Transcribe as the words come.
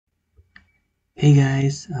Hey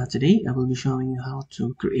guys, today I will be showing you how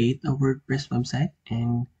to create a WordPress website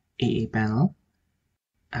in aaPanel.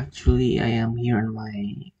 Actually, I am here on my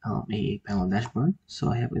aaPanel dashboard,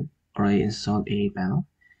 so I have already installed aaPanel.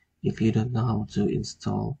 If you don't know how to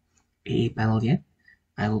install aaPanel yet,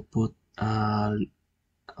 I will put a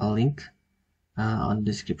link on the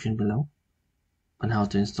description below on how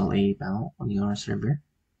to install aaPanel on your server.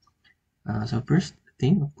 So first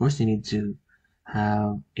thing, of course, you need to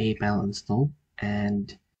have aaPanel installed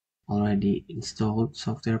and already installed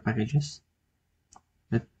software packages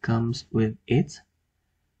that comes with it.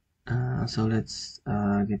 So let's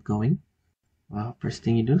get going. First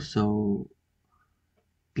thing you do, so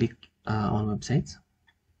click on websites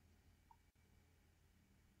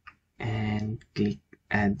and click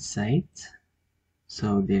add site.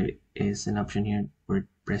 So there is an option here,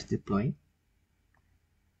 WordPress deploy.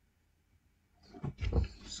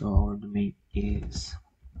 So our domain is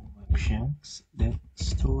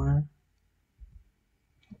webshanks.store,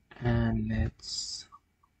 and let's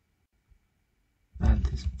add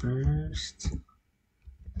this first.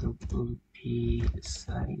 WP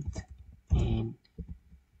site in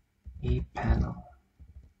aaPanel.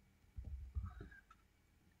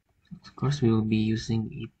 Of course, we will be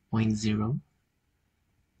using 8.0.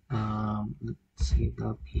 Let's see,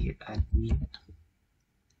 WP admin.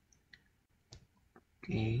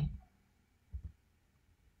 Okay.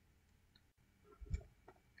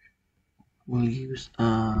 We'll use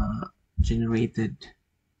generated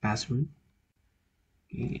password.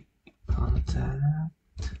 Okay. Contact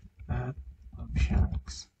at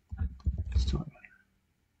options store.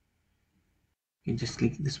 Okay, just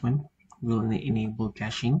click this one. We'll enable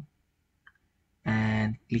caching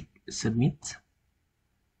and click submit.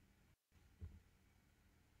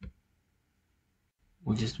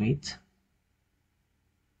 We'll just wait.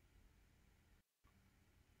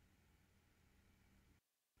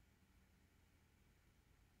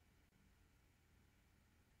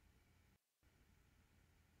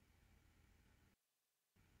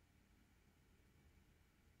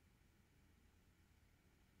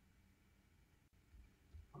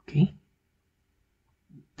 Okay,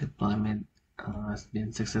 deployment has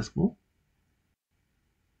been successful.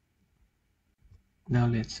 Now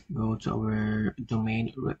let's go to our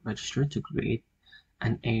domain register to create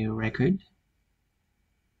an A record.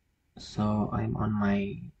 So I'm on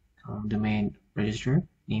my domain register,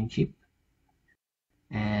 Namecheap,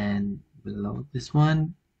 and below this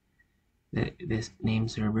one, this name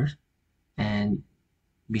server, and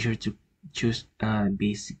be sure to choose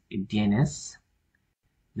basic DNS,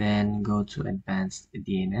 then go to advanced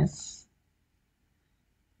DNS,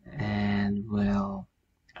 and we'll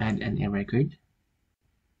add an A record.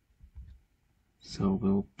 So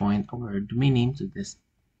we'll point our domain name to this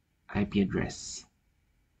IP address.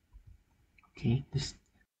 Okay, just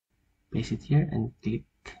paste it here and click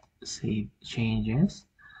save changes.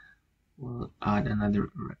 We'll add another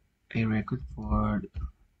A record for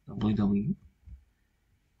www.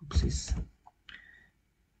 Oopsies.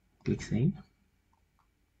 Click save.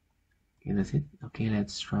 Okay, that's it. Okay,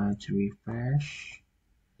 let's try to refresh.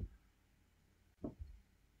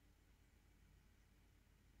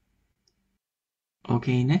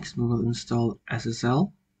 Okay, next we will install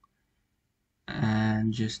SSL,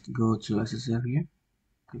 and just go to SSL here.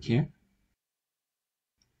 Click here.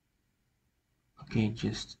 Okay,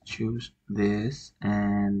 just choose this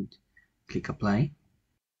and click apply.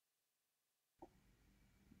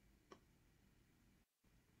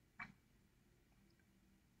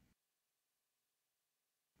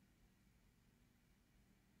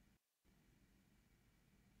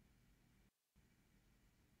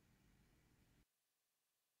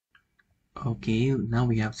 Okay, now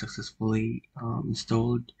we have successfully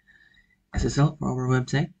installed SSL for our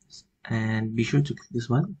website, and be sure to click this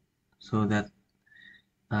one so that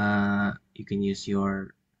you can use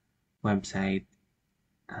your website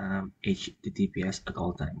HTTPS at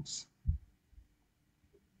all times.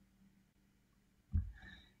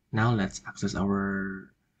 Now let's access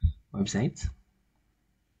our website.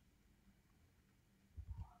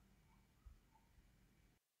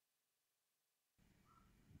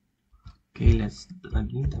 Okay, let's log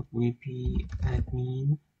in WP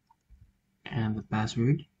admin and the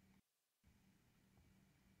password.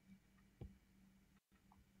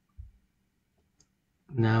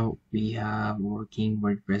 Now we have a working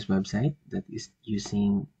WordPress website that is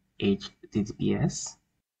using HTTPS.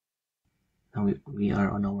 Now we are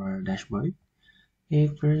on our dashboard. Okay,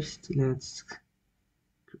 first let's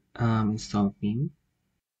install theme.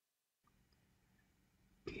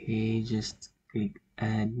 Okay, just click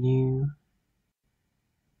add new.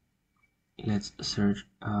 Let's search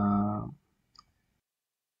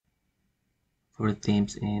for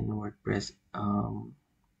themes in WordPress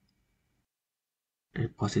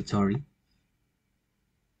repository.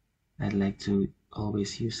 I'd like to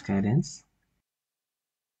always use Cadence.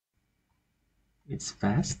 It's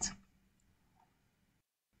fast.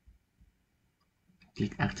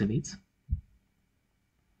 Click activate.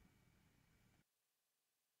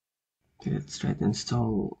 Okay, let's try to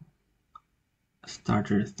install a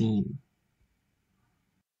starter theme.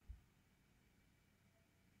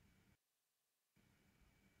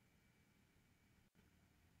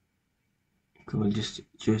 So we'll just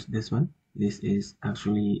choose this one. This is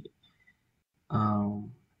actually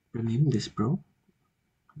premium, this pro.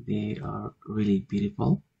 They are really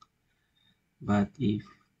beautiful, but if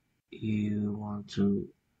you want to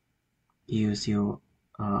use your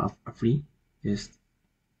free, just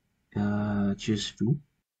choose free.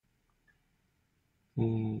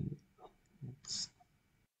 Let's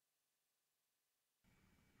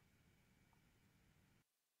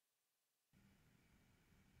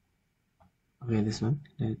okay, this one.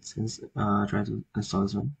 Let's try to install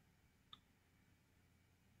this one.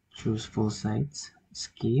 Choose full sites,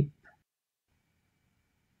 skip.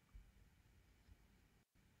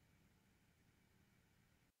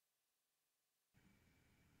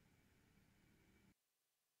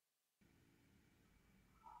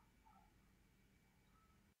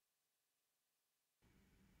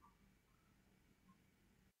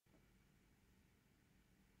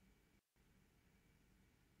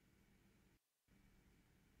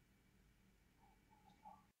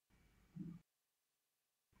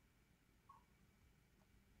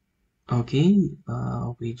 Okay,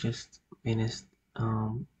 we just finished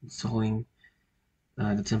installing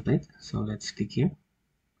the template. So let's click here.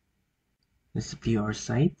 Let's view our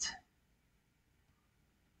site.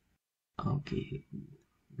 Okay,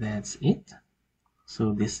 that's it.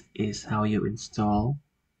 So this is how you install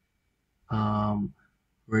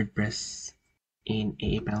WordPress in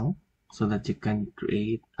aaPanel so that you can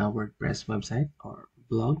create a WordPress website or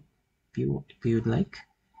blog if you would like.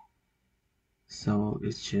 So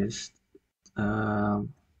it's just a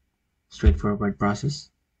straightforward process.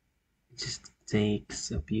 It just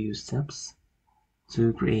takes a few steps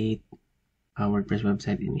to create a WordPress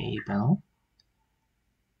website in aaPanel.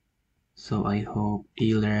 So I hope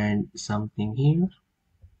you learned something here,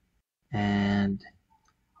 and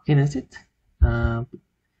okay, that's it.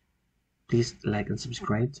 Please like and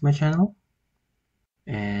subscribe to my channel,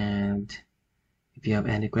 and if you have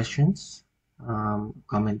any questions,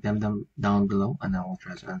 comment them down below and I will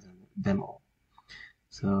try to answer them all.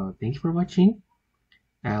 So thank you for watching.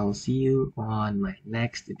 I'll see you on my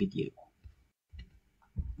next video.